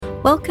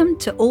Welcome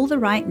to All the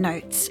Right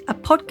Notes, a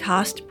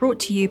podcast brought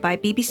to you by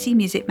BBC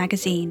Music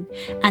Magazine,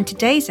 and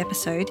today's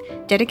episode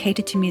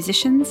dedicated to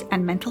musicians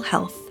and mental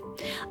health.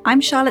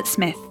 I'm Charlotte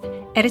Smith,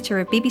 editor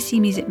of BBC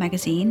Music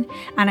Magazine,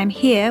 and I'm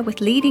here with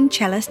leading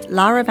cellist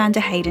Lara van der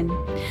Heyden.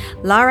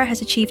 Lara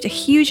has achieved a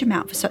huge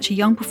amount for such a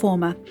young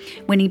performer,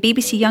 winning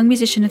BBC Young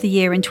Musician of the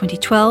Year in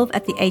 2012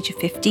 at the age of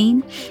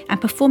 15,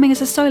 and performing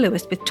as a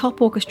soloist with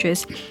top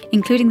orchestras,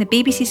 including the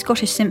BBC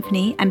Scottish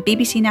Symphony and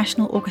BBC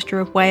National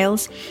Orchestra of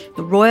Wales,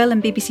 the Royal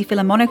and BBC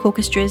Philharmonic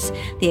Orchestras,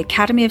 the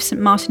Academy of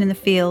St Martin in the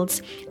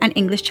Fields, and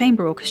English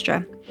Chamber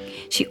Orchestra.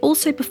 She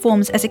also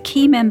performs as a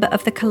key member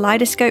of the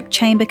Kaleidoscope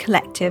Chamber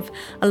Collective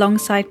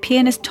alongside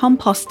pianist Tom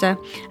Poster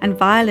and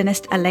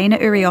violinist Elena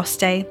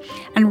Urioste,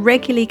 and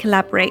regularly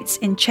collaborates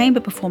in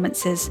chamber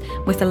performances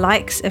with the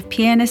likes of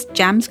pianist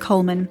Jams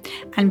Coleman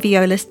and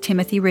violist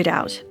Timothy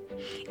Ridout.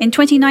 In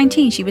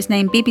 2019, she was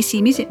named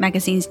BBC Music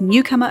Magazine's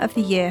Newcomer of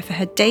the Year for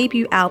her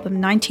debut album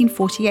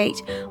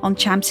 1948 on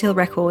Champs Hill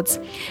Records.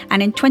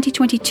 And in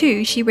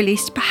 2022, she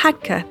released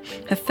Pohádka,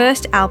 her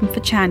first album for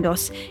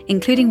Chandos,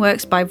 including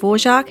works by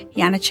Dvorak,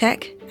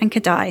 Janacek and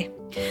Kodály.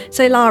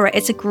 So Lara,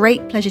 it's a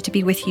great pleasure to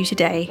be with you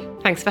today.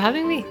 Thanks for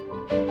having me.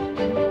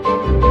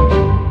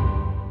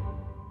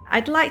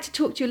 I'd like to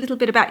talk to you a little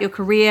bit about your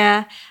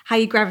career, how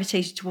you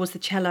gravitated towards the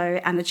cello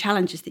and the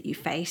challenges that you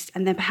faced,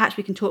 and then perhaps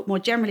we can talk more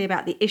generally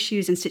about the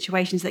issues and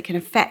situations that can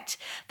affect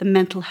the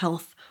mental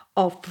health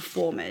of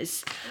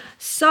performers.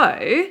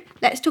 So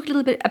let's talk a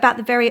little bit about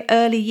the very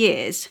early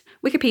years.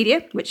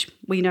 Wikipedia, which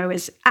we know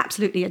is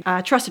absolutely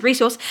a trusted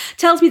resource,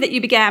 tells me that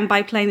you began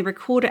by playing the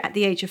recorder at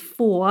the age of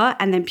 4,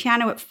 and then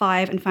piano at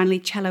 5, and finally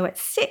cello at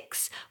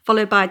 6,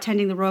 followed by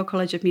attending the Royal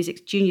College of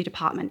Music's junior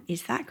department.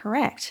 Is that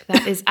correct?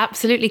 That is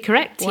absolutely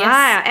correct, wow,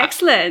 yes.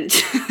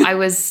 Excellent. I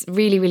was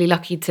really, really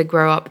lucky to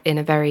grow up in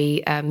a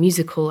very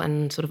musical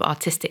and sort of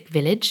artistic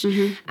village.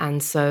 Mm-hmm.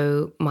 And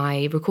so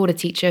my recorder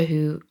teacher,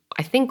 who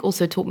I think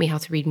also taught me how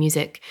to read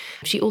music,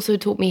 she also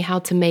taught me how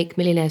to make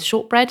Millionaire's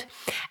shortbread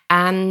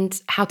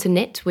and how to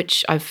knit,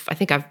 which I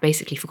think I've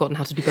basically forgotten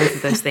how to do both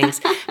of those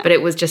things. But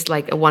it was just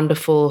like a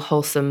wonderful,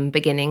 wholesome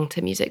beginning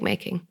to music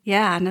making.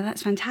 Yeah, no,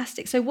 that's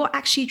fantastic. So what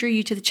actually drew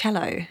you to the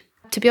cello?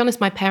 To be honest,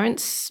 my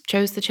parents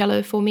chose the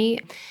cello for me.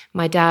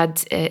 My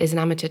dad is an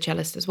amateur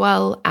cellist as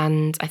well,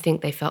 and I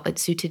think they felt it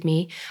suited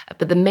me.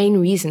 But the main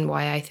reason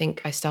why I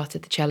think I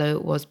started the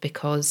cello was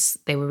because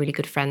they were really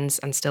good friends,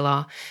 and still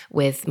are,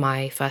 with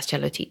my first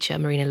cello teacher,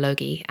 Marina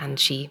Logie, and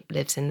she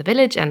lives in the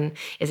village and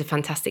is a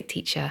fantastic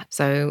teacher.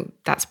 So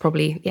that's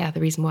probably,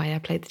 the reason why I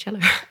played the cello.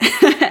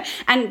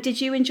 And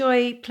did you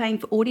enjoy playing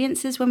for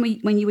audiences when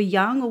you were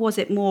young, or was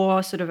it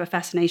more sort of a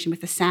fascination with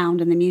the sound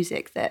and the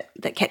music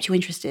that kept you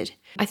interested?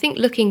 I think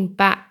looking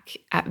back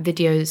at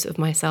videos of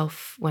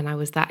myself when I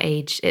was that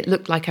age, it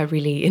looked like I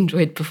really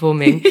enjoyed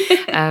performing.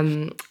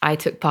 I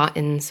took part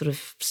in sort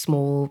of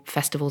small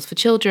festivals for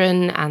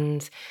children,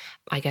 and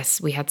I guess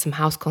we had some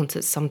house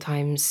concerts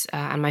sometimes.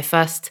 And my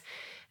first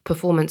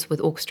performance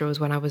with orchestra was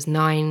when I was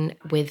 9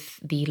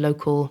 with the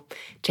local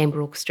chamber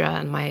orchestra,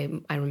 and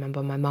I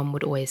remember my mum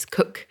would always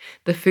cook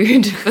the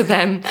food for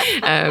them,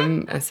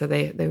 and so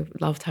they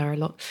loved her a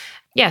lot.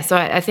 Yeah, so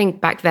I think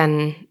back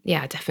then,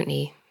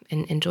 definitely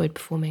enjoyed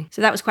performing.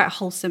 So that was quite a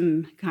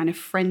wholesome, kind of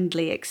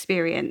friendly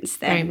experience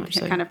then. Very much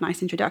so. Kind of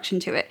nice introduction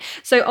to it.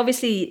 So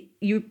obviously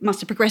you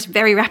must have progressed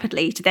very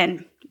rapidly to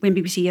then win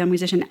BBC Young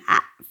Musician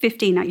at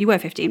 15. Now you were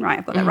 15, right?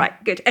 I've got that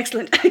right. Good,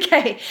 excellent.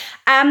 Okay.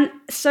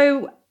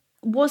 So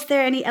was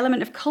there any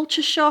element of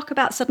culture shock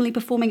about suddenly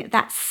performing at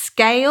that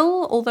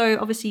scale? Although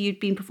obviously you'd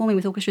been performing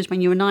with orchestras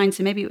when you were 9,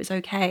 so maybe it was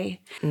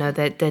okay. No,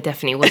 there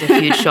definitely was a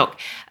huge shock.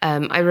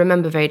 I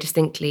remember very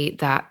distinctly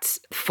that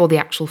for the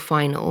actual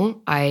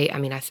final,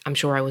 I'm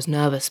sure I was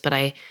nervous, but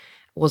I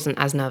wasn't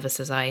as nervous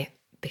as I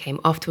became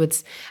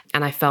afterwards.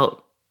 And I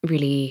felt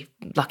really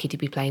lucky to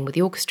be playing with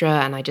the orchestra,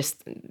 and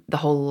the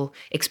whole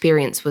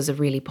experience was a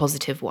really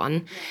positive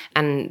one.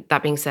 And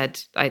that being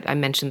said, I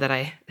mentioned that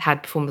I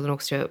had performed with an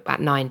orchestra at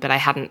 9, but I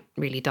hadn't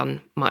really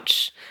done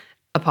much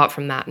apart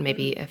from that,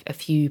 maybe a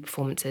few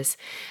performances.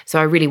 So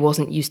I really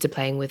wasn't used to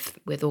playing with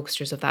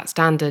orchestras of that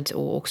standard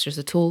or orchestras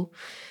at all.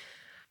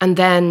 And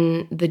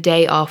then the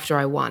day after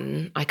I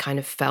won, I kind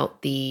of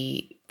felt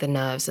the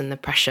nerves and the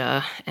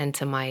pressure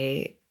enter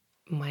my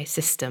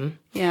system.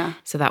 Yeah.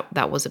 So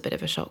that was a bit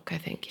of a shock, I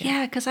think.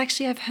 Yeah, because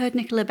actually I've heard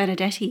Nicola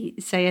Benedetti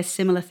say a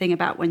similar thing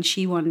about when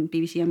she won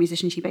BBC Young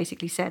Musician. She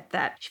basically said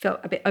that she felt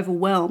a bit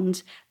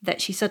overwhelmed that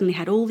she suddenly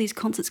had all these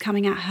concerts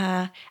coming at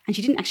her and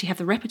she didn't actually have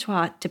the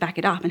repertoire to back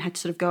it up and had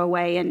to sort of go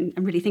away and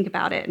really think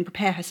about it and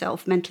prepare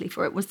herself mentally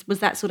for it. Was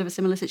that sort of a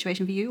similar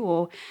situation for you,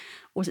 or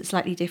was it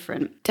slightly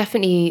different?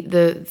 Definitely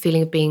the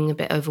feeling of being a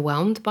bit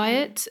overwhelmed by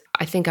it.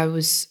 I think I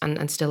was,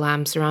 and still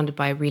am, surrounded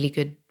by a really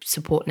good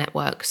support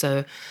network.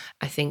 So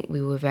I think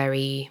we were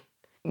very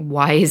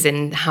wise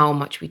in how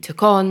much we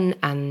took on.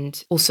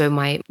 And also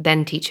my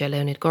then teacher,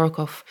 Leonid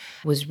Gorokov,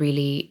 was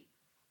really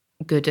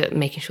good at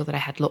making sure that I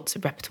had lots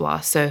of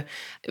repertoire. So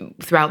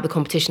throughout the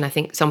competition, I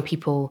think some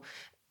people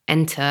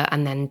enter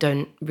and then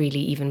don't really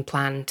even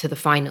plan to the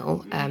final,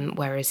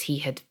 whereas he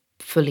had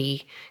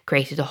fully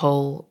created a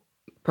whole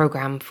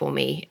program for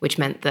me, which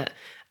meant that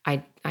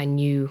I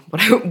knew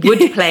what I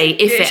would play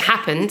if it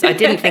happened. I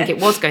didn't think it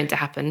was going to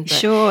happen. But,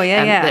 sure,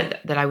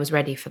 that I was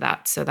ready for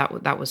that. So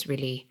that was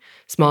really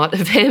smart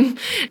of him.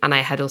 And I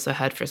had also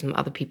heard from some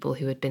other people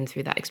who had been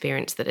through that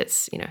experience that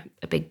it's,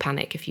 a big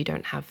panic if you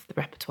don't have the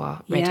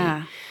repertoire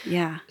ready.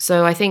 Yeah.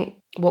 So I think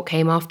what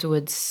came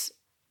afterwards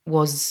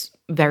was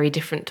very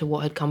different to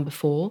what had come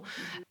before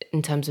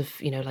in terms of,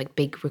 like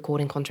big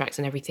recording contracts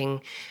and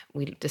everything.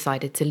 We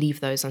decided to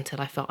leave those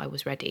until I felt I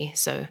was ready.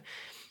 So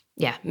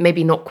yeah,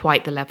 maybe not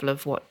quite the level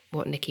of what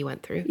Nikki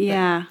went through.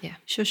 Yeah, but,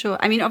 yeah. Sure.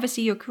 I mean,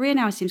 obviously your career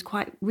now seems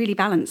quite really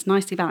balanced,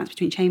 nicely balanced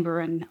between chamber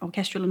and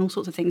orchestral and all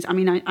sorts of things. I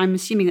mean, I'm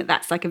assuming that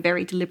that's like a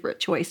very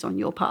deliberate choice on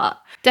your part.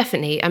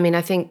 Definitely. I mean,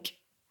 I think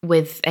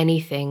with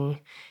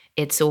anything,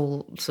 it's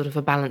all sort of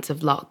a balance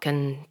of luck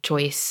and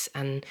choice,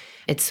 and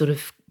it's sort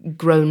of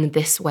grown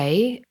this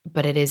way,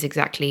 but it is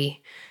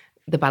exactly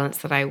the balance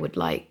that I would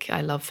like.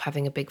 I love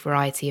having a big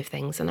variety of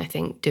things, and I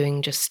think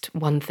doing just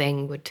one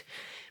thing would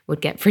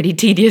get pretty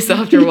tedious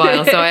after a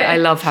while. So I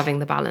love having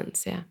the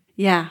balance, yeah.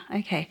 Yeah,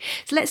 okay.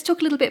 So let's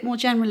talk a little bit more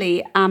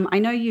generally. I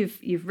know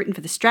you've written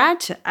for the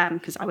Strad,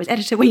 because I was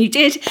editor when you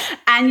did,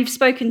 and you've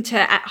spoken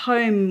to At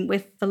Home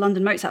with the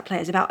London Mozart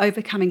players about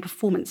overcoming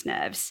performance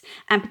nerves,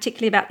 and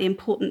particularly about the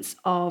importance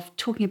of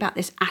talking about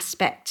this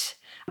aspect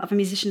of a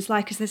musician's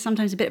life, because there's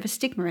sometimes a bit of a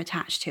stigma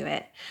attached to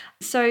it.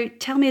 So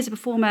tell me, as a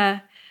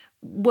performer,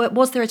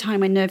 was there a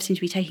time when nerves seemed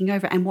to be taking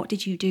over, and what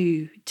did you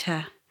do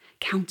to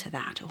counter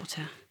that or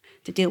to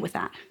deal with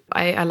that?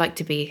 I like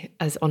to be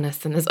as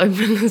honest and as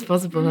open as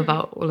possible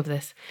about all of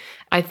this.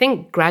 I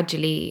think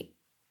gradually,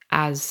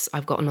 as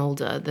I've gotten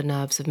older, the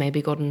nerves have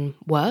maybe gotten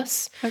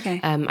worse. Okay.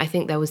 I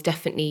think there was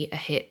definitely a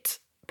hit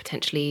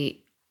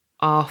potentially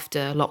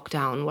after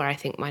lockdown where I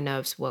think my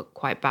nerves were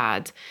quite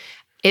bad.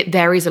 It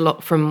varies a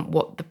lot from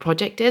what the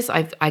project is.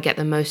 I get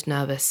the most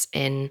nervous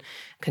in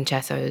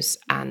concertos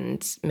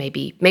and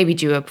maybe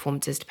duo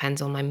performances,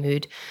 depends on my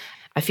mood.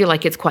 I feel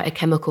like it's quite a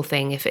chemical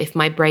thing. If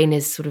my brain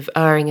is sort of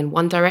erring in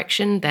one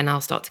direction, then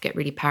I'll start to get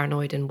really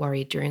paranoid and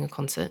worried during a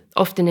concert.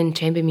 Often in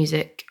chamber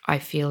music, I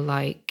feel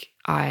like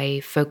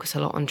I focus a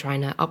lot on trying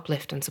to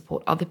uplift and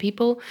support other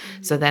people.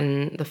 Mm-hmm. So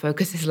then the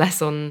focus is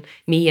less on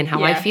me and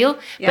how I feel.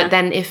 Yeah. But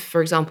then if,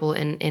 for example,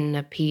 in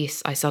a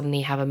piece, I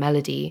suddenly have a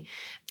melody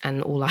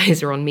and all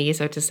eyes are on me,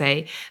 so to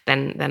say,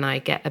 then I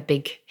get a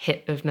big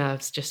hit of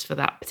nerves just for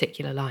that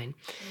particular line.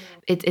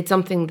 Yeah. It's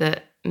something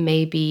that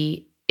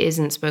maybe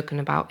isn't spoken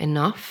about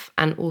enough,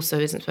 and also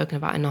isn't spoken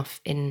about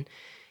enough in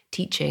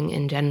teaching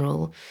in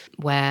general,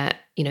 where,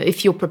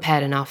 if you're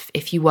prepared enough,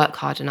 if you work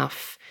hard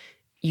enough,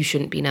 you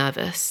shouldn't be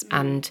nervous.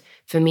 And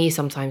for me,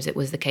 sometimes it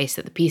was the case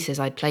that the pieces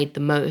I'd played the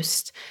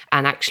most,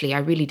 and actually I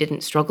really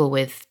didn't struggle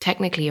with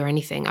technically or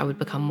anything, I would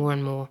become more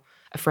and more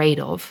afraid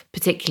of,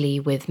 particularly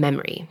with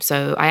memory.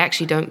 So I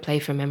actually don't play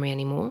from memory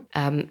anymore.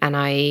 And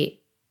I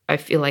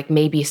feel like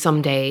maybe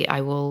someday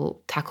I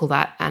will tackle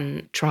that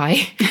and try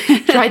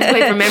to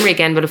play from memory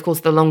again. But of course,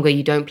 the longer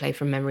you don't play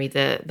from memory,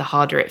 the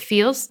harder it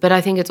feels. But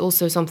I think it's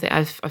also something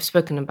I've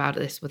spoken about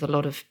this with a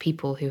lot of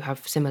people who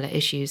have similar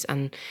issues,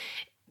 and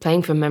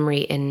playing from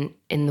memory in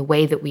the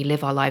way that we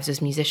live our lives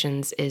as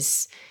musicians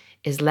is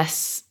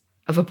less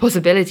of a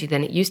possibility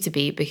than it used to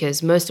be,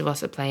 because most of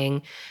us are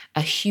playing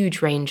a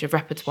huge range of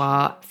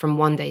repertoire from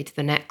one day to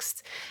the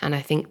next. And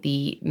I think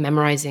the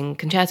memorizing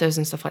concertos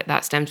and stuff like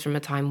that stems from a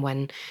time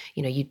when,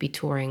 you'd be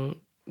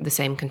touring the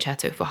same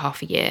concerto for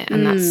half a year.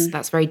 And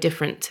that's very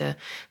different to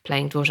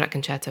playing Dvorak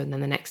concerto and then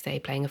the next day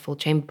playing a full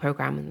chamber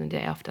program and the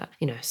day after,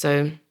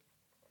 So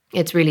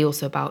it's really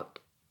also about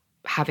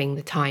having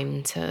the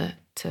time to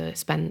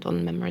spend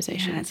on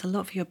memorization. Yeah, it's a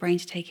lot for your brain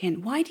to take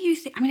in. Why do you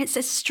think, it's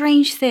a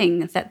strange thing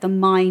that the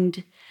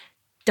mind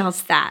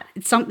does that.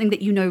 It's something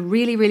that you know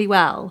really, really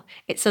well.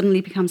 It suddenly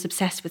becomes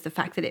obsessed with the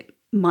fact that it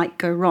might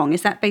go wrong.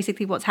 Is that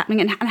basically what's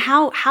happening? And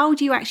how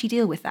do you actually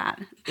deal with that?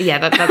 Yeah,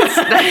 that's the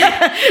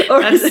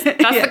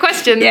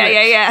question.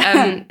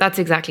 Yeah. That's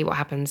exactly what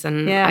happens.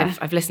 And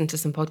I've listened to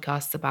some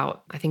podcasts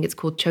about, I think it's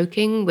called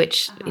choking,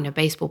 which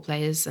baseball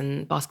players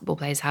and basketball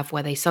players have,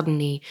 where they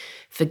suddenly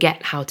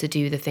forget how to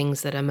do the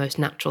things that are most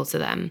natural to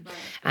them. Right.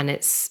 And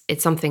it's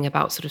something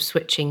about sort of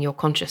switching your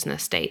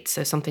consciousness state.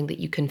 So something that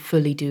you can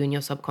fully do in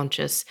your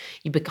subconscious,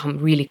 you become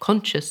really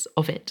conscious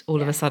of it all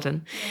of a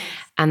sudden. Yes.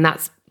 And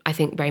that's, I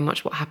think, very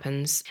much what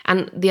happens.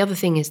 And the other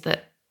thing is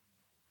that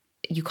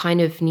you kind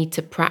of need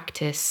to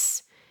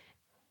practice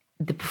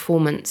the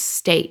performance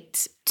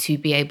state to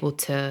be able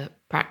to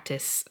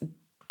practice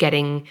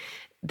getting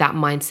that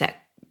mindset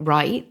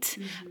right.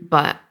 Mm-hmm.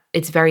 But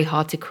it's very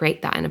hard to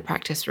create that in a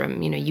practice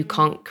room. You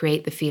can't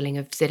create the feeling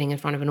of sitting in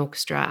front of an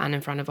orchestra and in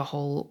front of a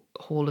whole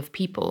hall of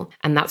people.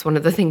 And that's one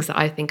of the things that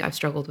I think I've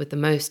struggled with the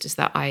most, is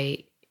that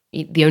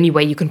the only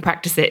way you can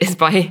practice it is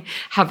by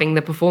having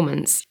the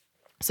performance.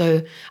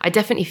 So I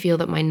definitely feel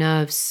that my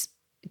nerves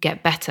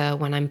get better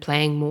when I'm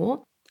playing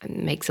more. It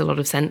makes a lot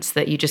of sense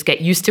that you just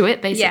get used to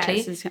it,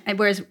 basically. Yes,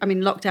 whereas,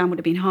 lockdown would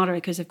have been harder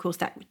because, of course,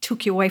 that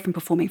took you away from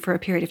performing for a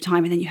period of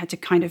time, and then you had to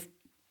kind of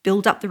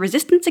build up the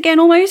resistance again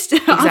almost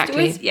Exactly.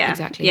 afterwards. Yeah.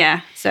 Exactly.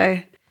 Yeah.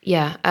 So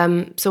yeah.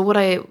 So what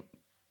I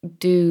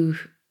do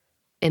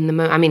in the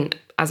moment, I mean,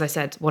 as I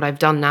said, what I've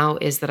done now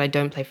is that I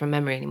don't play from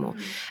memory anymore.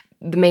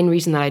 The main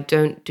reason that I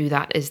don't do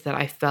that is that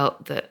I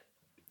felt that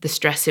the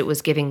stress it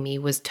was giving me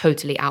was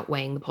totally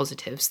outweighing the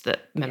positives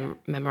that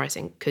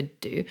memorizing could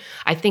do.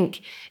 I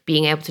think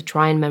being able to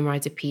try and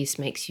memorize a piece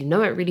makes you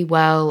know it really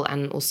well.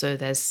 And also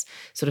there's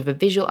sort of a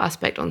visual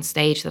aspect on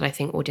stage that I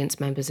think audience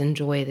members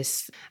enjoy,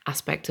 this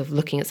aspect of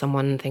looking at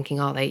someone and thinking,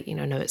 oh, they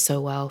know it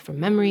so well from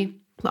memory.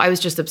 But I was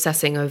just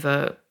obsessing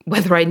over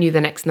whether I knew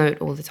the next note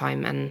all the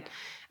time. And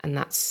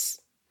that's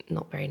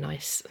not very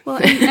nice.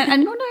 Well,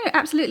 and no,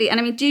 absolutely. And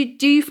I mean, do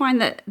you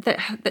find that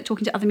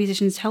talking to other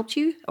musicians helped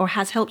you, or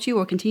has helped you,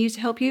 or continues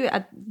to help you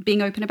at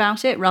being open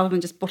about it rather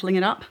than just bottling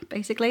it up,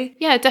 basically?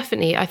 Yeah,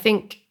 definitely. I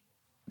think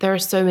there are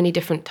so many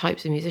different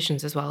types of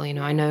musicians as well.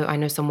 I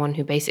know someone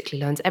who basically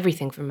learns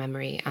everything from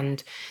memory,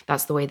 and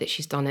that's the way that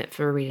she's done it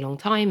for a really long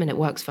time, and it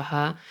works for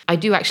her. I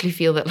do actually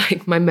feel that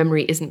like my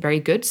memory isn't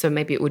very good, so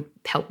maybe it would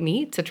help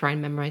me to try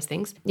and memorize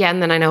things. Yeah,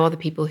 and then I know other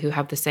people who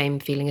have the same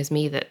feeling as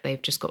me, that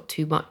they've just got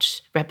too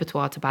much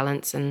repertoire to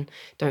balance and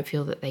don't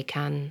feel that they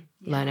can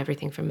learn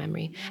everything from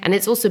memory. And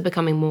it's also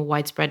becoming more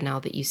widespread now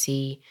that you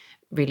see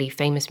really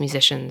famous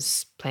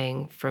musicians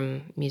playing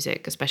from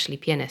music, especially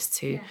pianists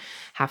who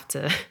have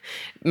to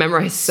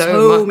memorize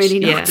so much. Many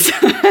notes.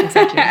 Yeah,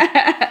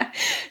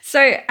 exactly.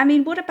 So, I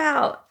mean, what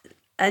about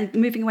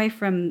moving away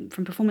from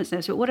performance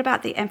notes? But what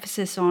about the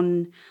emphasis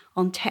on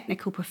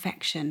technical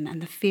perfection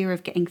and the fear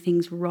of getting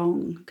things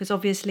wrong? Because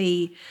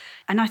obviously,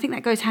 and I think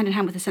that goes hand in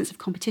hand with a sense of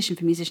competition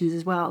for musicians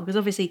as well. Because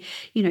obviously,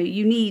 you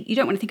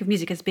don't want to think of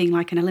music as being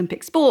like an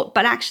Olympic sport,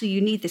 but actually you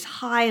need this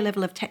high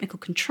level of technical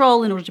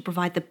control in order to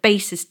provide the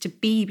basis to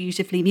be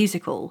beautifully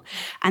musical,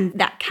 and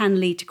that can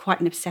lead to quite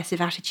an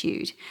obsessive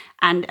attitude,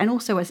 and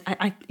also as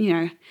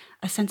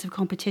a sense of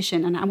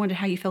competition. And I wondered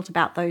how you felt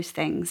about those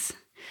things.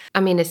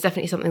 I mean, it's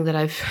definitely something that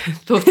I've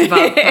thought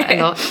about quite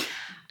a lot.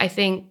 I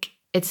think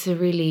it's a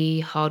really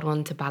hard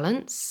one to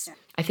balance. Yeah.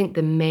 I think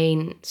the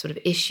main sort of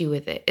issue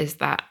with it is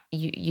that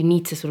you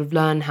need to sort of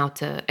learn how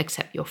to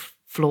accept your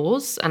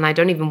flaws. And I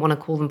don't even want to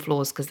call them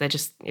flaws because they're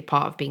just a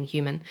part of being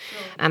human.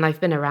 Sure. And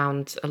I've been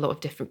around a lot of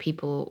different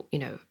people,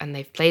 and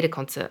they've played a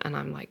concert and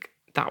I'm like,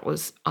 that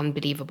was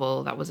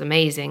unbelievable. That was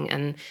amazing.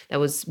 And there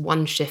was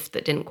one shift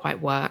that didn't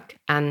quite work.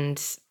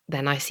 And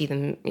then I see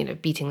them,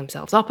 beating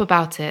themselves up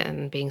about it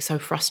and being so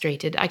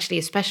frustrated, actually,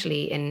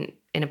 especially in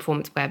a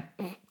performance where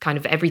kind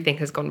of everything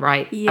has gone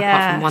right,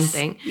 apart from one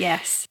thing.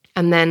 Yes.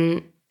 And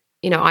then,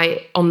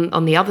 I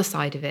on the other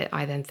side of it,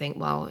 I then think,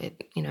 well,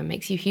 it,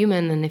 makes you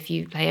human. And if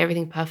you play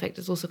everything perfect,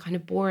 it's also kind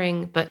of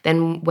boring. But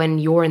then when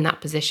you're in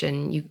that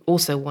position, you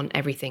also want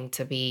everything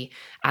to be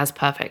as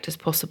perfect as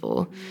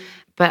possible. Mm.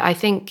 But I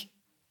think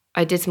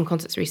I did some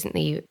concerts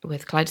recently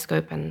with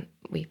Kaleidoscope, and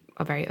we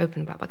are very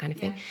open about that kind of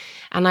thing.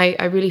 And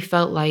I really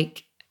felt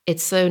like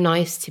it's so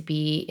nice to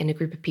be in a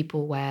group of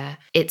people where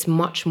it's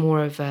much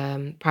more of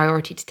a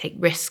priority to take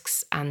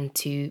risks and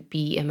to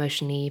be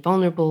emotionally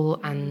vulnerable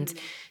and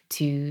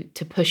to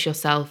push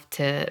yourself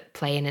to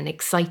play in an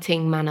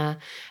exciting manner.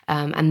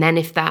 And then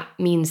if that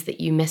means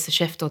that you miss a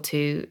shift or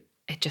two,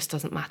 it just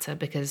doesn't matter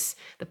because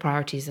the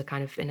priorities are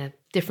kind of in a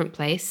different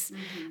place.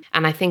 Mm-hmm.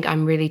 And I think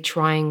I'm really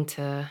trying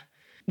to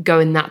go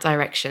in that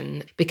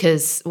direction,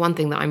 because one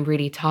thing that I'm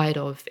really tired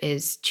of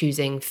is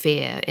choosing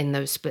fear in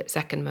those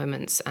split-second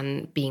moments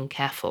and being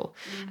careful.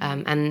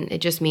 Mm-hmm. And it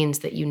just means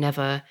that you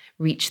never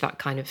reach that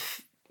kind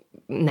of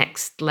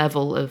next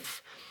level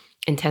of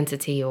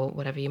intensity, or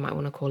whatever you might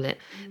want to call it,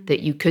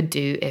 that you could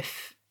do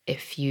if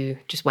you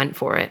just went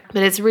for it.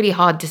 But it's a really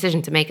hard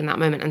decision to make in that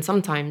moment. And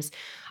sometimes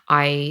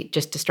I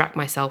just distract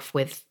myself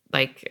with,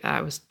 like,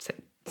 I was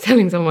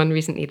telling someone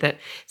recently that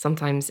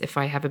sometimes if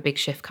I have a big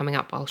shift coming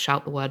up, I'll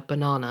shout the word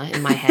banana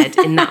in my head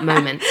in that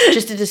moment,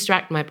 just to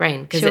distract my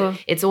brain, because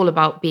it's all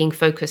about being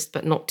focused,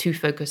 but not too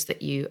focused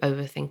that you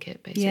overthink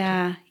it, basically.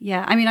 Yeah.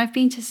 I mean, I've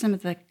been to some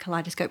of the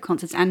Kaleidoscope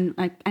concerts and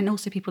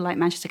also people like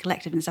Manchester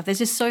Collective and stuff. There's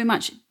just so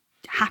much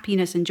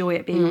happiness and joy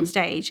at being on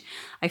stage.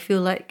 I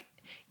feel like,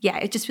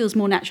 it just feels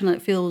more natural, and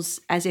it feels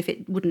as if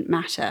it wouldn't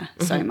matter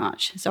so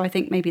much. So I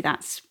think maybe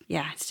that's,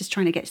 it's just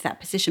trying to get to that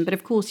position. But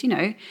of course,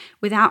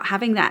 without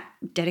having that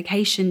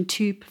dedication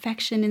to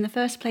perfection in the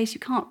first place, you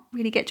can't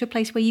really get to a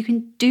place where you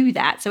can do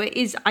that. So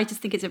I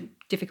just think it's a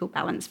difficult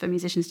balance for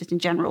musicians just in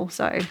general.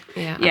 So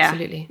yeah,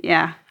 absolutely.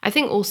 Yeah. I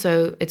think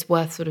also it's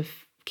worth sort of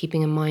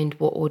keeping in mind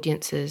what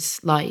audiences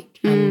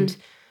like. And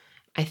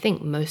I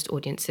think most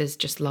audiences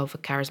just love a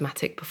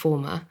charismatic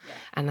performer.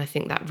 And I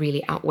think that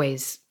really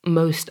outweighs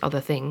most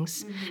other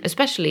things,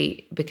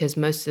 especially because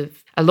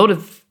a lot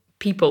of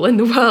people in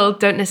the world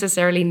don't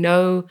necessarily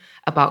know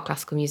about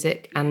classical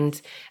music and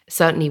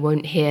certainly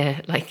won't hear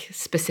like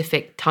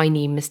specific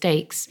tiny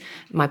mistakes.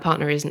 My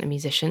partner isn't a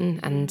musician,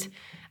 and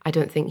I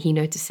don't think he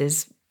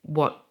notices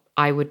what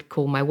I would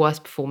call my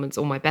worst performance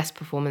or my best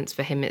performance.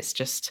 For him, it's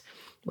just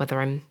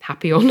whether I'm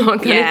happy or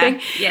not kind of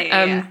thing.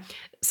 Yeah.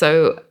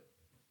 So,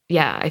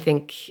 I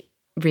think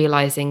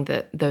realizing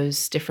that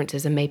those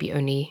differences are maybe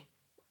only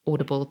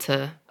audible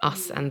to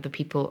us and the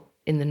people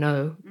in the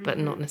know, but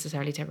not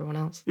necessarily to everyone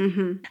else.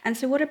 Mm-hmm. And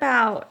so what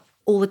about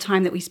all the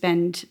time that we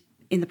spend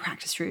in the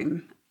practice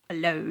room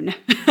alone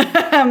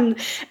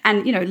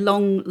and, you know,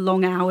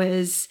 long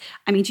hours?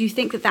 I mean, do you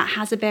think that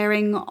has a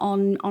bearing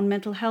on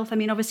mental health? I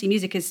mean, obviously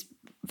music is,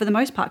 for the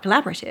most part,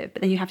 collaborative,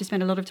 but then you have to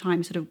spend a lot of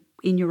time sort of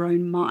in your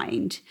own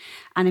mind.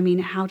 And I mean,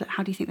 how do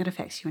you think that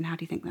affects you, and how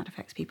do you think that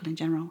affects people in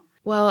general?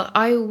 Well,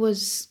 I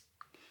was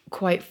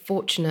quite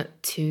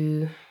fortunate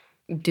to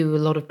do a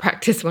lot of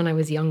practice when I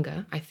was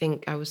younger. I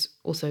think I was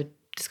also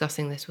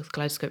discussing this with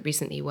Kaleidoscope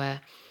recently,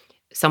 where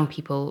some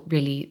people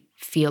really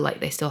feel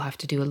like they still have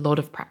to do a lot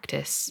of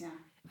practice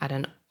at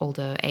an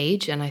older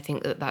age. And I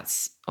think that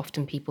that's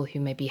often people who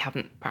maybe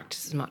haven't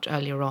practiced as much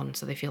earlier on,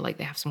 so they feel like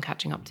they have some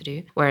catching up to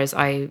do. Whereas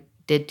I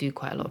did do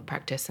quite a lot of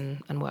practice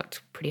and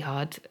worked pretty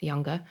hard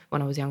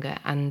when I was younger.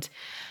 And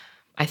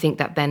I think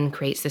that then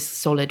creates this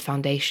solid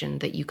foundation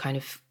that you kind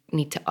of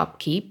need to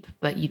upkeep,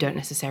 but you don't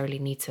necessarily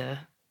need to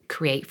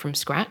create from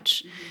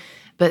scratch.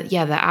 But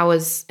yeah, the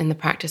hours in the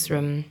practice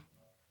room,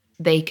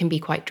 they can be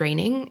quite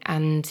draining,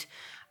 and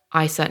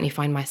I certainly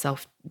find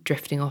myself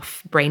drifting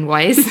off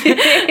brain-wise.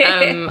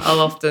 I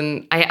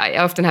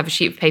often have a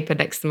sheet of paper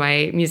next to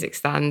my music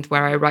stand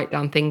where I write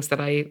down things that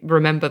I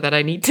remember that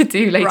I need to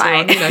do later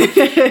on. You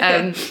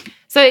know?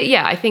 So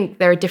yeah, I think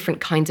there are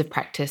different kinds of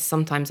practice.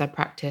 Sometimes I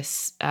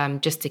practice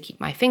just to keep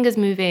my fingers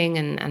moving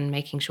and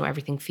making sure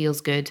everything feels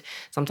good.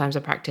 Sometimes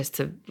I practice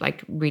to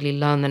like really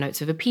learn the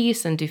notes of a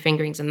piece and do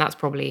fingerings, and that's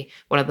probably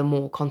one of the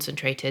more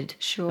concentrated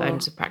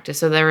modes of practice.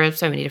 So there are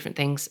so many different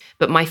things.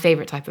 But my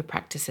favorite type of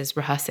practice is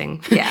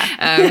rehearsing. Yeah.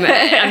 And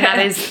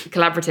that is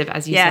collaborative,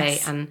 as you say.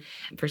 And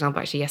for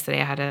example, actually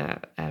yesterday I had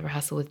a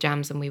rehearsal with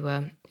Jams, and we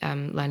were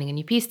learning a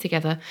new piece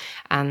together,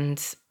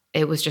 and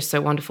it was just so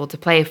wonderful to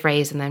play a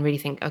phrase and then really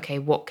think, okay,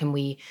 what can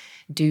we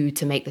do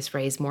to make this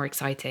phrase more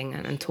exciting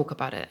and talk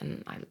about it?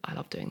 And I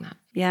love doing that.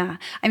 Yeah.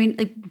 I mean,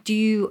 do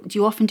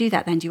you often do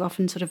that then? Do you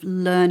often sort of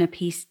learn a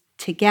piece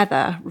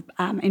together?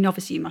 And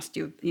obviously you must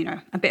do, you know,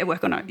 a bit of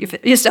work on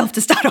it yourself to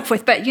start off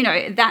with, but, you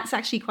know, that's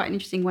actually quite an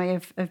interesting way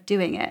of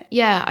doing it.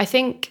 Yeah, I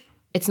think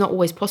it's not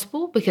always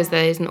possible because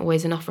there isn't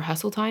always enough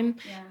rehearsal time,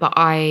 but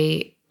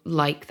I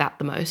like that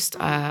the most.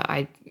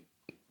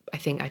 I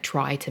think I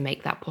try to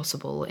make that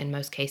possible in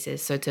most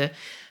cases. So to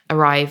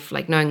arrive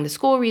like knowing the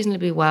score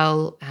reasonably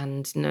well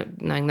and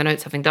knowing the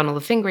notes, having done all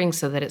the fingerings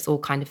so that it's all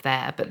kind of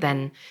there, but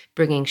then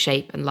bringing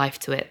shape and life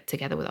to it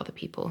together with other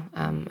people.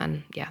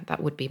 And yeah,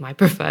 that would be my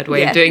preferred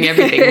way of doing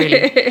everything,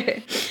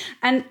 really.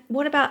 And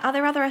what about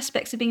other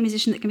aspects of being a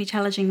musician that can be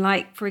challenging?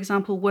 Like, for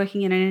example,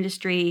 working in an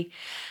industry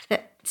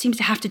that seems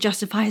to have to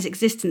justify its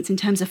existence in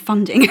terms of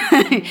funding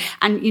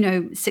and, you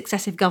know,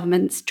 successive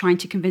governments trying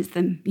to convince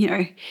them, you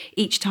know,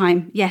 each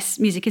time, yes,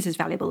 music is as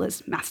valuable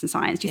as maths and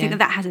science. Do you think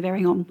that has a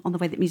bearing on the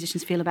way that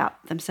musicians feel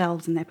about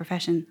themselves and their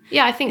profession?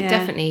 Yeah, I think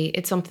definitely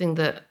it's something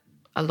that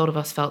a lot of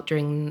us felt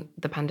during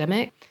the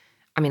pandemic.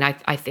 I mean,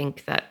 I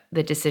think that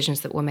the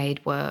decisions that were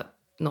made were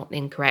not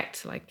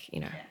incorrect. Like,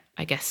 you know,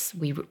 I guess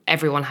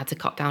everyone had to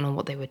cut down on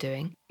what they were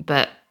doing.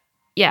 But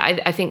yeah,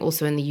 I think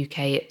also in the UK,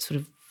 it sort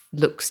of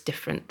looks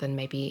different than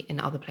maybe in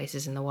other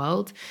places in the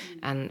world,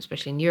 and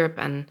especially in Europe.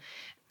 And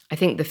I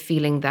think the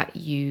feeling that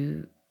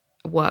you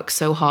work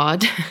so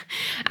hard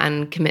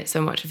and commit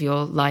so much of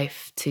your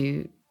life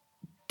to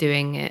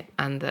doing it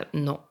and that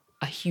not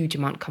a huge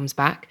amount comes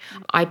back.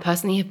 I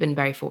personally have been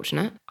very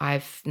fortunate.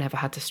 I've never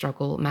had to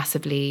struggle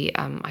massively.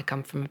 I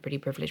come from a pretty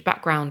privileged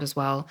background as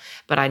well,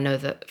 but I know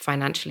that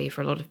financially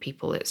for a lot of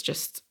people, it's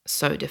just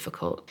so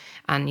difficult.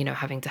 And, you know,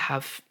 having to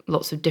have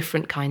lots of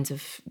different kinds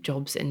of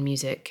jobs in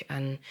music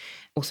and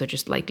also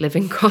just like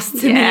living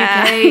costs in the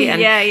UK.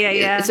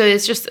 And so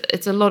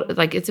it's a lot,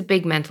 like it's a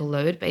big mental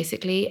load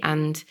basically.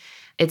 And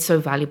it's so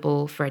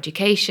valuable for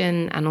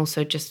education and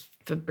also just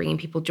for bringing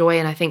people joy.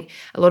 And I think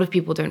a lot of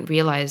people don't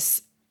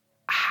realize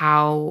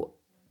how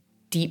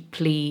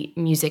deeply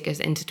music is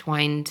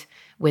intertwined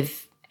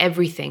with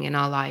everything in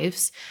our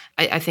lives.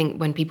 I think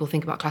when people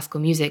think about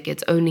classical music,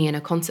 it's only in a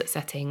concert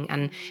setting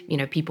and, you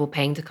know, people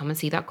paying to come and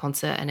see that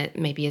concert, and it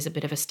maybe is a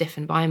bit of a stiff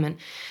environment.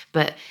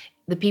 But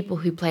the people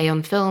who play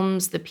on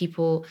films, the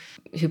people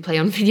who play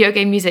on video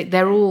game music,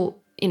 they're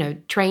all, you know,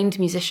 trained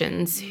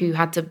musicians who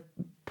had to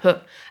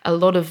put a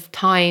lot of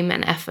time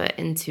and effort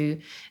into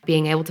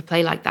being able to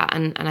play like that.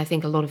 And I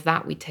think a lot of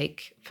that we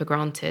take for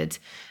granted.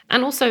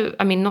 And also,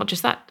 I mean, not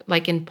just that,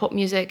 like in pop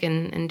music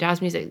and jazz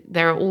music,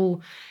 there are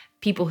all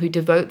people who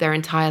devote their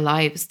entire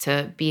lives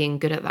to being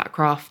good at that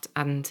craft.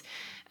 And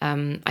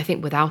I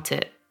think without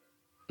it,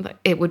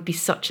 it would be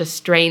such a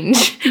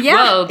strange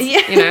world,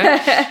 you know?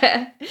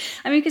 I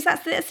mean, because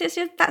that's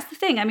the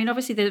thing. I mean,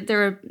 obviously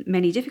there are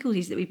many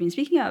difficulties that we've been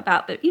speaking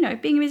about, but, you know,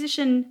 being a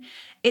musician,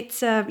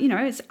 it's you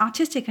know, it's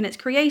artistic and it's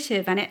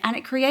creative and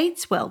it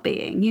creates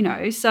well-being, you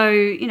know. So,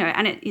 you know,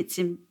 and it's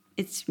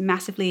it's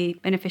massively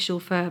beneficial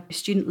for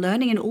student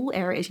learning in all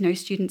areas. You know,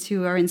 students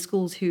who are in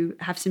schools who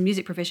have some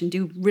music provision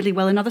do really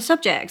well in other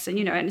subjects, and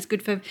and it's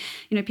good for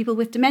people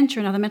with dementia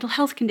and other mental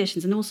health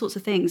conditions and all sorts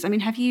of things. I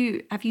mean, have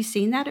you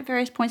seen that at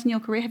various points in your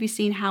career? Have you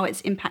seen how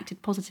it's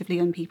impacted positively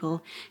on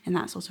people in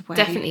that sort of way?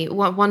 Definitely.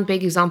 One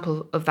big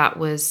example of that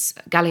was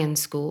Galleon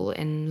School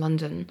in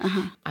London.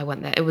 I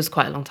went there. It was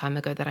quite a long time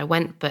ago that I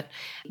went, but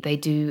they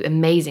do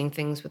amazing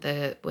things with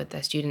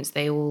their students.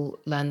 They all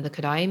learn the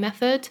Kodály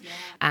method,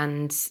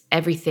 and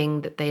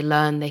everything that they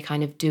learn, they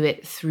kind of do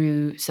it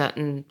through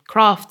certain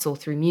crafts or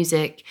through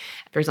music.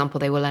 For example,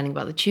 they were learning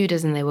about the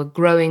Tudors, and they were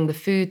growing the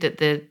food that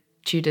the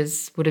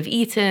Tudors would have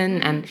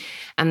eaten,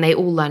 and they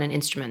all learn an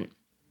instrument.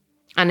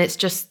 And it's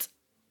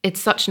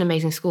such an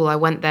amazing school. I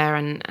went there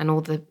and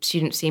all the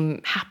students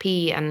seem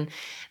happy and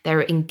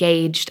they're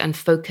engaged and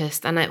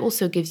focused. And it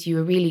also gives you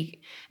a really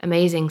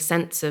amazing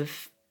sense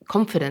of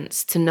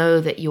confidence to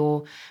know that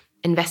you're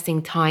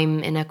investing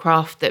time in a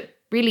craft that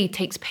really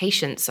takes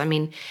patience. I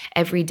mean,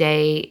 every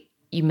day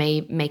you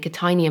may make a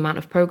tiny amount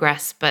of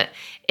progress, but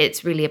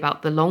it's really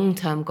about the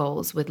long-term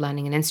goals with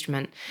learning an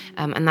instrument.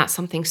 And that's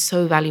something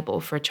so valuable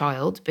for a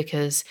child,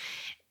 because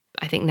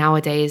I think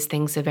nowadays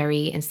things are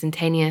very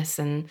instantaneous,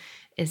 and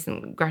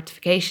instant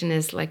gratification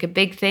is like a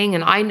big thing.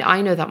 And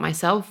I know that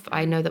myself.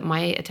 I know that my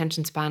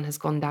attention span has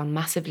gone down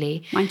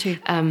massively. Mine too.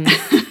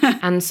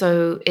 And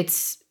so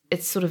it's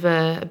sort of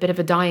a bit of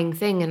a dying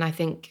thing. And I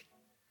think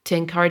to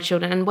encourage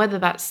children, and whether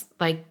that's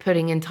like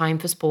putting in time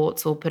for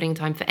sports or putting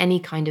time for any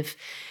kind of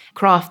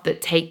craft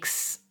that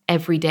takes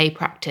everyday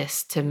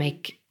practice to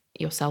make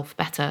yourself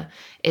better,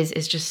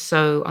 is just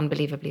so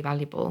unbelievably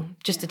valuable,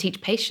 just to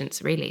teach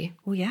patience, really.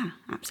 Oh yeah,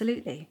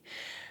 absolutely.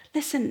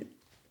 Listen,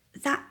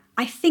 that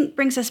I think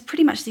brings us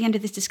pretty much to the end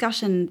of this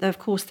discussion. Though, of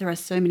course, there are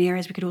so many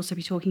areas we could also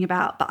be talking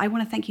about, but I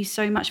want to thank you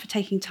so much for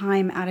taking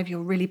time out of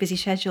your really busy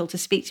schedule to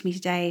speak to me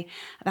today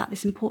about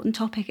this important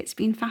topic. It's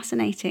been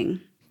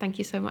fascinating. Thank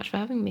you so much for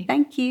having me.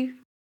 Thank you.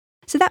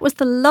 So that was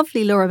the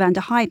lovely Laura van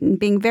der Heijden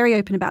being very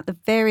open about the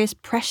various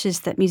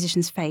pressures that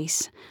musicians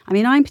face. I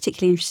mean, I'm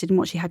particularly interested in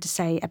what she had to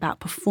say about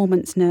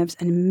performance, nerves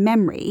and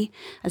memory,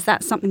 as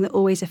that's something that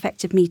always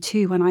affected me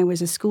too when I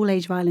was a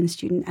school-age violin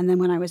student, and then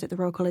when I was at the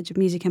Royal College of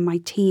Music in my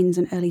teens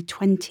and early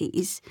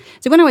 20s.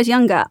 So when I was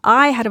younger,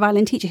 I had a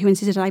violin teacher who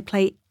insisted I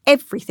play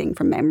everything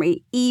from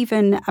memory,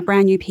 even a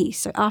brand new piece.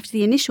 So after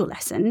the initial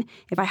lesson,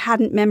 if I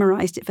hadn't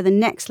memorized it for the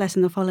next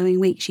lesson the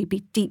following week, she'd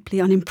be deeply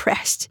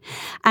unimpressed.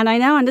 And I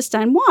now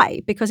understand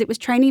why, because it was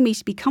training me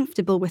to be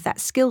comfortable with that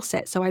skill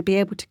set, so I'd be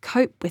able to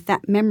cope with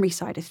that memory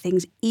side of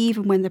things,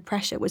 even when the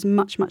pressure was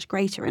much, much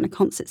greater in a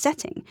concert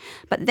setting.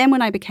 But then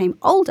when I became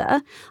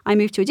older, I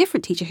moved to a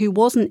different teacher who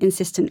wasn't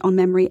insistent on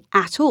memory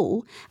at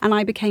all, and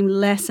I became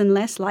less and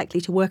less likely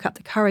to work up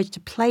the courage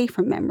to play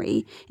from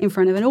memory in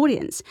front of an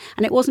audience.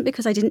 And it wasn't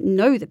because I didn't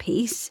know the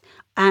piece,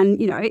 and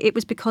it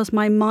was because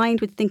my mind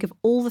would think of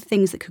all the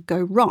things that could go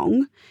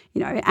wrong,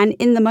 and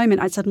in the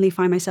moment I'd suddenly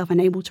find myself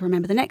unable to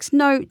remember the next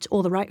note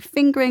or the right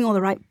fingering or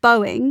the right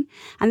bowing,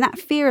 and that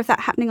fear of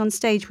that happening on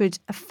stage would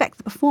affect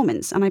the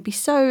performance, and I'd be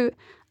so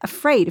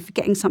afraid of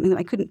forgetting something that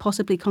I couldn't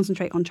possibly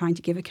concentrate on trying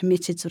to give a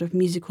committed sort of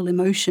musical,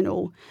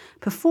 emotional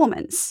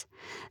performance.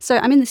 So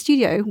I'm in the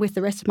studio with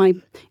the rest of my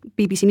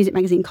BBC Music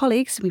Magazine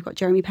colleagues. We've got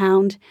Jeremy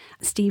Pound,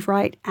 Steve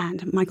Wright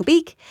and Michael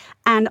Beek.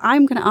 And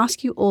I'm going to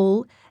ask you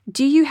all,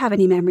 do you have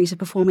any memories of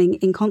performing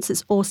in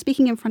concerts or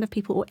speaking in front of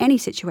people, or any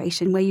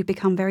situation where you've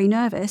become very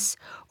nervous,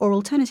 or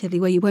alternatively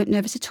where you weren't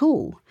nervous at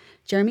all?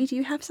 Jeremy, do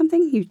you have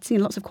something? You've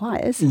seen lots of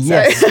choirs.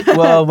 Yes. So.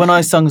 Well, when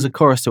I sung as a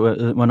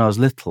chorister when I was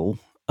little,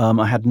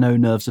 I had no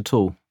nerves at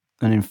all.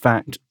 And in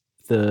fact,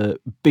 the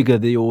bigger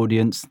the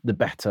audience, the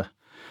better.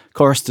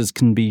 Choristers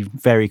can be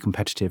very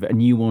competitive,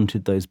 and you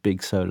wanted those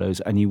big solos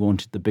and you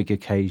wanted the big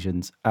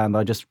occasions. And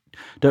I just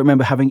don't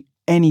remember having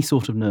any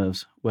sort of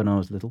nerves when I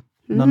was little.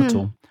 None at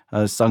all.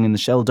 I sung in the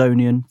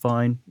Sheldonian,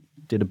 fine.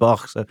 Did a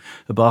Bach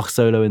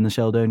solo in the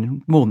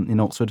Sheldonian, in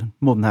Oxford.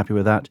 More than happy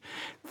with that.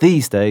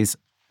 These days,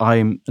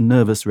 I'm a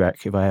nervous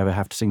wreck if I ever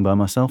have to sing by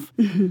myself.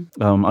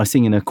 I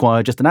sing in a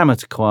choir, just an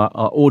amateur choir.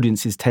 Our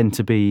audiences tend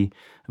to be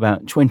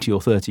about 20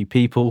 or 30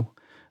 people.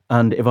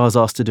 And if I was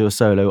asked to do a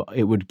solo,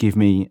 it would give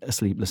me a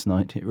sleepless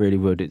night. It really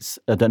would.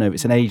 I don't know if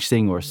it's an age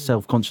thing or a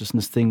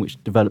self-consciousness thing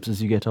which develops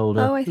as you get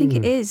older. Oh, I think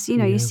it is.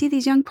 You see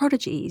these young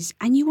prodigies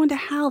and you wonder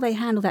how they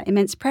handle that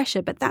immense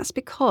pressure. But that's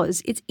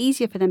because it's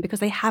easier for them because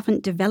they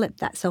haven't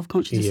developed that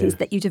self-consciousness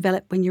that you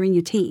develop when you're in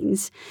your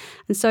teens.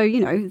 And so,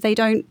 they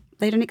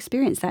don't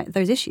experience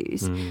those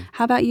issues.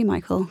 How about you,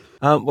 Michael?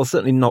 Well,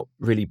 certainly not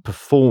really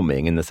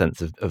performing in the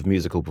sense of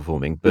musical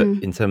performing, but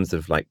in terms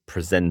of like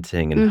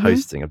presenting and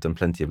hosting, I've done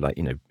plenty of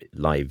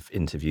live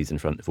interviews in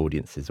front of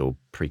audiences or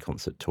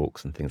pre-concert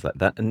talks and things like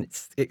that. And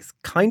it's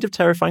kind of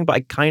terrifying, but I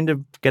kind of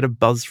get a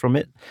buzz from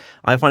it.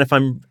 I find if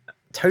I'm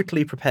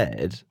totally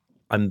prepared,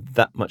 I'm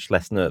that much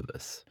less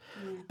nervous.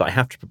 but I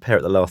have to prepare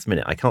at the last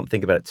minute. I can't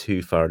think about it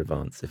too far in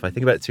advance. If I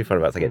think about it too far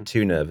in advance, I get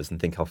too nervous and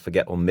think I'll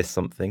forget or miss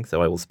something.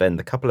 So I will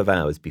spend a couple of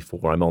hours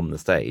before I'm on the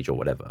stage or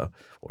whatever,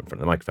 or in front of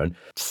the microphone,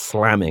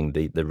 slamming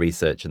the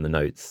research and the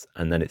notes,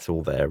 and then it's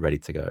all there, ready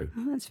to go.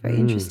 Oh, that's very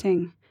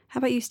interesting. How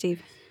about you,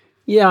 Steve?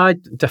 Yeah, I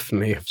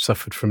definitely have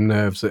suffered from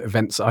nerves at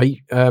events. I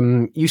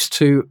used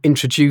to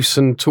introduce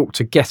and talk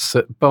to guests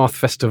at Bath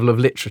Festival of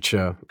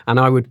Literature, and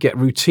I would get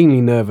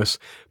routinely nervous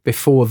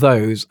before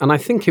those. And I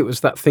think it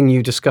was that thing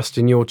you discussed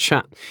in your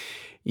chat.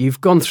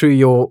 You've gone through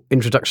your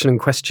introduction and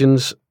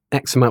questions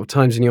X amount of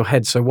times in your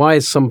head. So why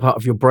is some part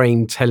of your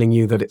brain telling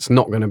you that it's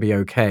not going to be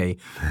okay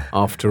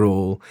after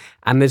all?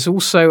 And there's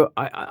also,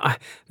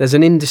 there's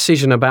an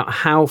indecision about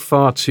how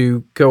far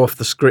to go off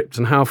the script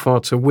and how far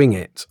to wing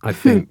it, I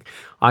think.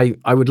 I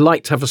would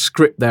like to have a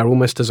script there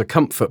almost as a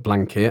comfort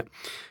blanket,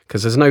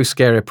 because there's no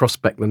scarier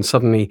prospect than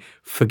suddenly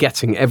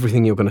forgetting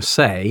everything you're going to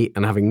say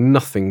and having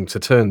nothing to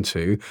turn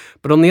to.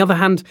 But on the other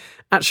hand,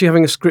 actually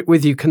having a script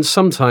with you can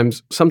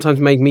sometimes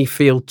make me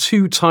feel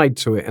too tied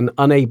to it and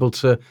unable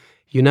to,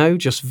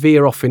 just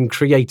veer off in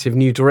creative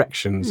new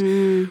directions,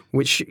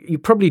 which you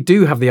probably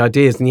do have the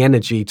ideas and the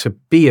energy to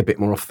be a bit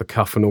more off the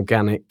cuff and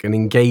organic and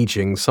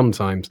engaging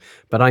sometimes.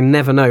 But I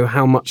never know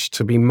how much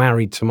to be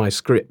married to my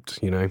script,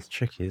 It's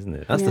tricky, isn't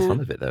it? That's the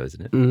fun of it, though,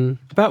 isn't it?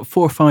 About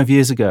 4 or 5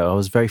 years ago, I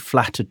was very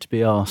flattered to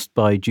be asked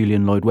by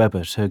Julian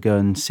Lloyd-Webber to go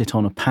and sit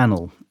on a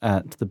panel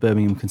at the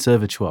Birmingham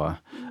Conservatoire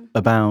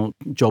about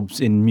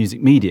jobs in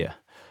music media.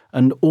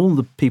 And all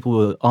the people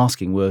were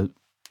asking were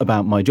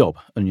about my job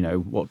and,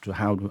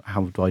 how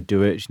do I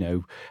do it?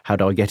 How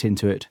do I get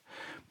into it?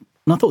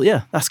 And I thought,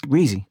 yeah, that's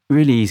easy,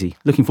 really easy.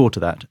 Looking forward to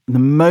that. And the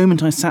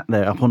moment I sat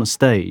there up on a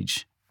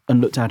stage and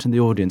looked out in the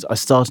audience, I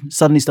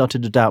suddenly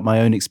started to doubt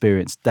my own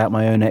experience, doubt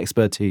my own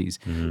expertise,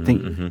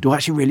 think, do I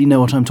actually really know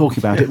what I'm talking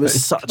about? It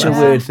was such a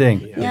weird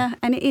thing. Yeah,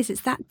 and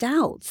it's that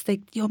doubt.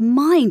 Your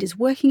mind is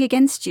working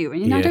against you,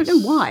 and I don't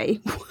know why.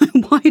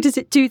 Why does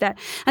it do that?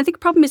 I think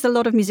the problem is a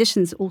lot of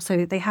musicians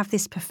also, they have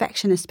this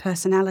perfectionist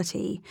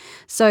personality.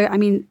 So,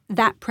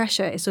 that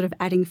pressure is sort of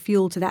adding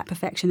fuel to that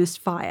perfectionist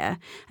fire.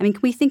 Can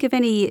we think of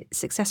any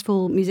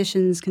successful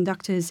musicians,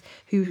 conductors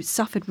who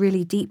suffered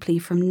really deeply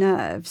from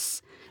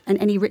nerves? And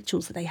any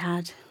rituals that they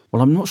had?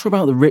 Well, I'm not sure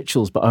about the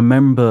rituals, but I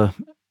remember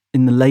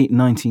in the late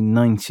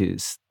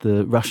 1990s,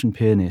 the Russian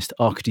pianist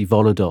Arkady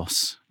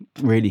Volodos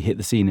really hit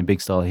the scene in big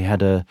style. He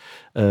had a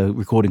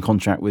recording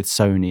contract with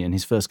Sony, and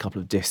his first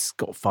couple of discs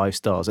got 5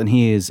 stars. And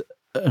he is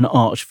an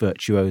arch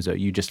virtuoso.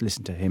 You just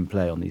listen to him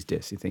play on these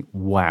discs, you think,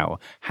 wow,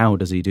 how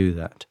does he do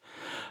that?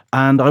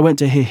 And I went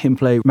to hear him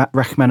play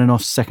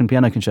Rachmaninoff's Second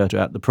Piano Concerto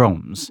at the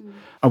Proms.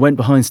 I went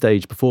behind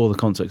stage before the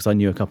concert because I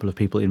knew a couple of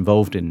people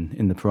involved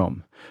in the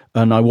prom.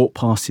 And I walked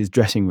past his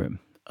dressing room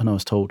and I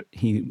was told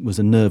he was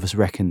a nervous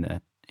wreck in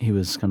there. He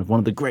was kind of one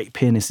of the great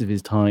pianists of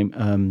his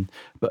time,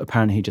 but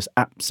apparently he just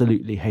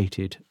absolutely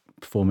hated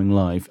performing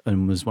live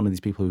and was one of these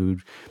people who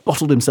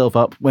bottled himself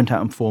up, went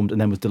out and performed, and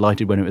then was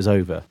delighted when it was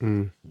over.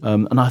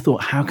 And I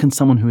thought, how can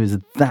someone who is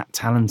that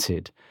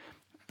talented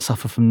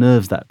suffer from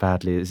nerves that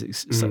badly?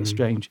 It's so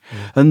strange.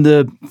 And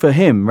for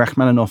him,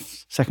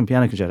 Rachmaninoff's Second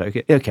Piano Concerto,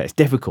 okay, it's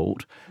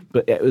difficult,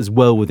 but it was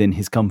well within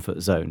his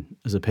comfort zone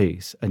as a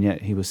piece, and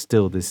yet he was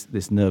still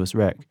this nervous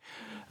wreck.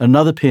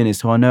 Another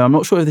pianist who I know, I'm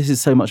not sure if this is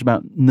so much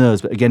about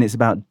nerves, but again, it's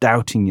about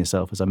doubting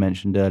yourself, as I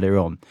mentioned earlier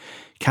on.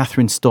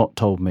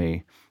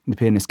 The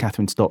pianist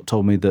Catherine Stott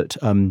told me that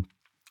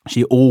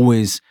she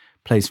always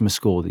plays from a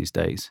score these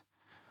days.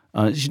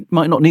 She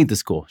might not need the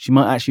score. She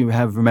might actually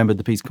have remembered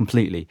the piece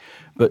completely,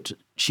 but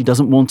she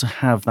doesn't want to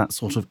have that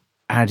sort of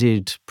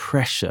added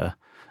pressure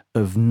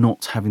of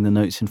not having the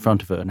notes in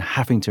front of her and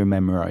having to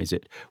memorize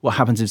it. What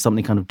happens if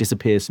something kind of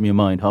disappears from your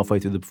mind halfway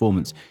through the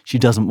performance? She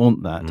doesn't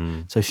want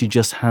that. So she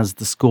just has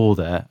the score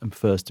there and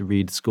prefers to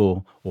read the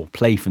score or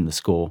play from the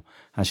score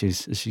as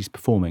she's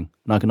performing.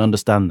 And I can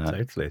understand that.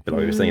 Totally. But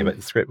like we were saying about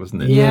the script,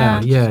 wasn't it?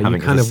 Yeah. You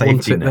kind of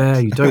want it there.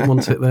 You don't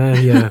want it there.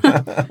 Yeah.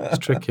 It's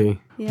tricky.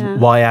 Yeah.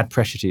 Why add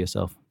pressure to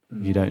yourself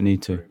if you don't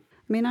need to?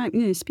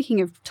 Speaking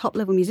of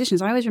top-level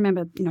musicians, I always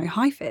remember,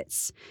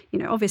 Heifetz.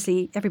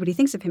 Obviously everybody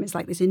thinks of him as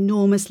like this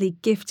enormously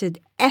gifted,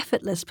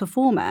 effortless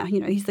performer.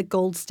 He's the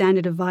gold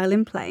standard of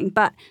violin playing.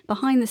 But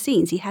behind the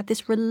scenes, he had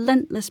this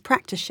relentless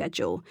practice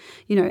schedule,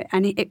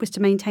 and it was to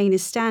maintain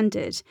his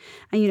standard.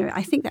 And,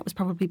 I think that was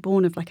probably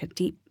born of like a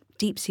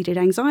deep-seated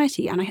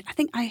anxiety. And I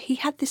think he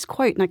had this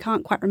quote, and I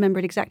can't quite remember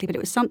it exactly, but it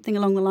was something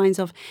along the lines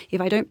of,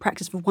 if I don't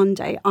practice for 1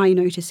 day, I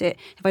notice it.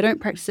 If I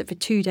don't practice it for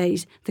 2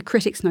 days, the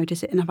critics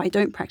notice it. And if I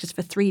don't practice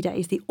for 3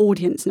 days, the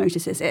audience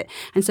notices it.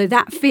 And so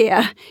that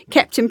fear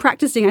kept him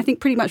practicing, I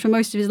think, pretty much for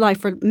most of his life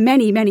for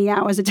many, many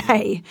hours a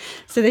day.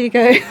 So there you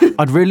go.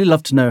 I'd really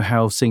love to know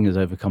how singers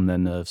overcome their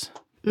nerves,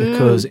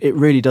 because it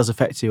really does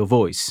affect your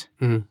voice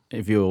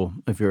if you're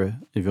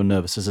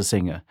nervous as a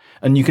singer.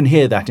 And you can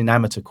hear that in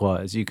amateur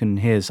choirs. You can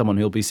hear someone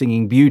who'll be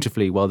singing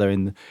beautifully while they're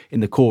in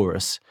the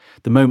chorus.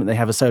 The moment they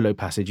have a solo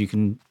passage, you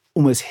can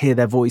almost hear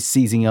their voice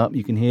seizing up.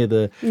 You can hear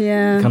the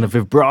kind of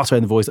vibrato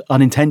in the voice,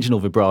 unintentional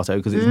vibrato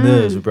because it's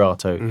nerves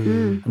vibrato.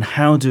 And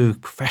how do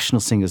professional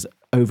singers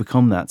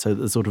overcome that so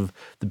that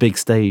the big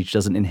stage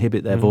doesn't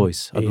inhibit their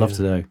voice? I'd love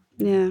to know.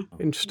 Yeah.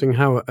 Interesting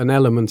how an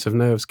element of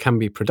nerves can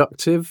be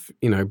productive,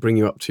 bring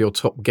you up to your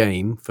top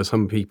game for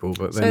some people,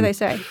 but then... So they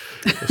say.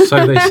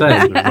 So they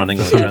say. Running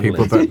on some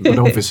people, adrenaline. but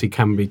obviously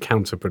can be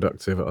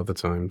counterproductive at other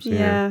times.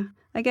 Yeah.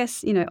 I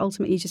guess,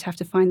 ultimately you just have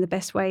to find the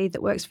best way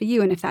that works for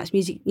you. And if that's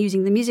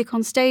using the music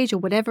on stage or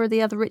whatever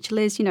the other ritual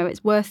is,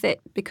 it's worth it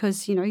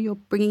because, you're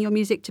bringing your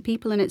music to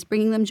people and it's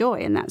bringing them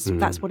joy. And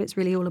that's what it's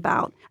really all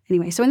about.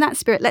 Anyway, so in that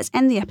spirit, let's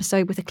end the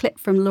episode with a clip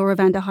from Laura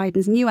van der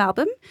Heyden's new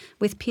album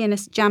with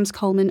pianist Jams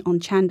Coleman on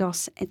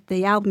Chandos.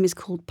 The album is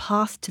called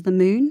Path to the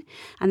Moon.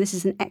 And this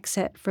is an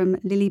excerpt from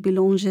Lily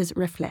Boulanger's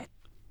Reflet.